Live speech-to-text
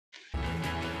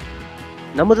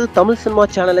நமது தமிழ் சினிமா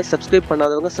சேனலை சப்ஸ்கிரைப்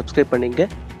பண்ணாதவங்க சப்ஸ்கிரைப் பண்ணீங்க.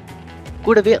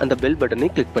 கூடவே அந்த பெல் பட்டனை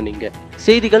கிளிக் பண்ணீங்க.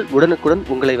 செய்திகள் உடனுக்குடன்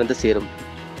உங்களை வந்து சேரும்.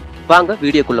 வாங்க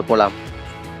வீடியோக்குள்ள போலாம்.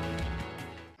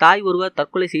 தாய் ஒருவர்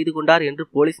தற்கொலை செய்து கொண்டார் என்று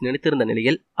போலீஸ் நினைத்திருந்த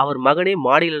நிலையில் அவர் மகனே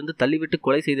மாடியிலிருந்து தள்ளிவிட்டு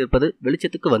கொலை செய்திருப்பது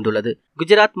வெளிச்சத்துக்கு வந்துள்ளது.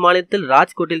 குஜராத் மாநிலத்தில்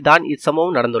ராஜ்கோட்டில் தான்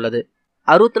இச்சம்பவம் நடந்துள்ளது.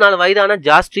 64 வயதான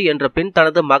ஜாஸ்ட்ரி என்ற பெண்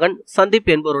தனது மகன்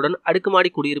சந்தீப் என்பவருடன்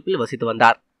அடுக்குமாடி குடியிருப்பில் வசித்து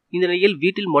வந்தார். இந்த நிலையில்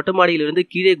வீட்டில் மொட்டை மாடியிலிருந்து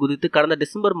கீழே குதித்து கடந்த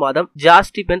டிசம்பர் மாதம்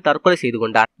ஜாஸ்ட்ரி பெண் தற்கொலை செய்து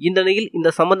கொண்டார். இந்த நிலையில் இந்த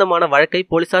சம்பந்தமான வழக்கை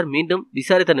போலீசார் மீண்டும்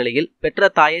விசாரித்த நிலையில் பெற்ற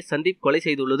தாயை சந்தீப் கொலை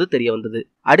செய்துள்ளது தெரியவந்தது.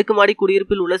 அடுக்குமாடி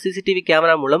குடியிருப்பில் உள்ள சிசிடிவி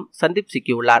கேமரா மூலம் சந்தீப்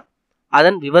சிக்கியுள்ளார்.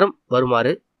 அதன் விவரம்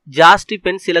வருமாறு: ஜாஸ்ட்ரி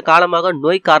பெண் சில காலமாக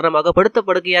நோய் காரணமாக படுத்த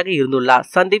படுக்கையாக இருந்துள்ளார்.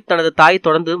 சந்தீப் தனது தாய்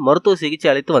தொடர்ந்து மருத்துவ சிகிச்சை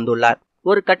அளித்து வந்துள்ளார்.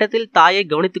 ஒரு கட்டத்தில் தாயை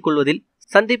கவனித்துக் கொள்வதில்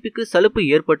சந்தீப்புக்கு சலுப்பு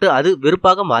ஏற்பட்டு அது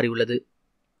வெறுப்பாக மாறியுள்ளது.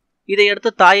 இதையடுத்து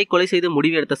தாயை கொலை செய்து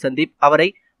முடிவு எடுத்த சந்தீப் அவரை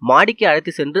மாடிக்கு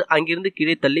அழைத்து சென்று அங்கிருந்து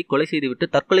கீழே தள்ளி கொலை செய்துவிட்டு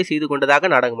தற்கொலை செய்து கொண்டதாக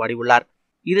நாடகமாடியுள்ளார்.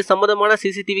 இது சம்பந்தமான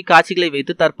சிசிடிவி காட்சிகளை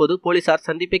வைத்து தற்போது போலீசார்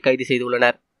சந்தீப்பை கைது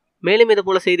செய்துள்ளனர். மேலும்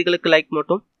இதுபோல செய்திகளுக்கு லைக்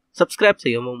மற்றும் சப்ஸ்கிரைப்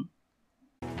செய்யவும்.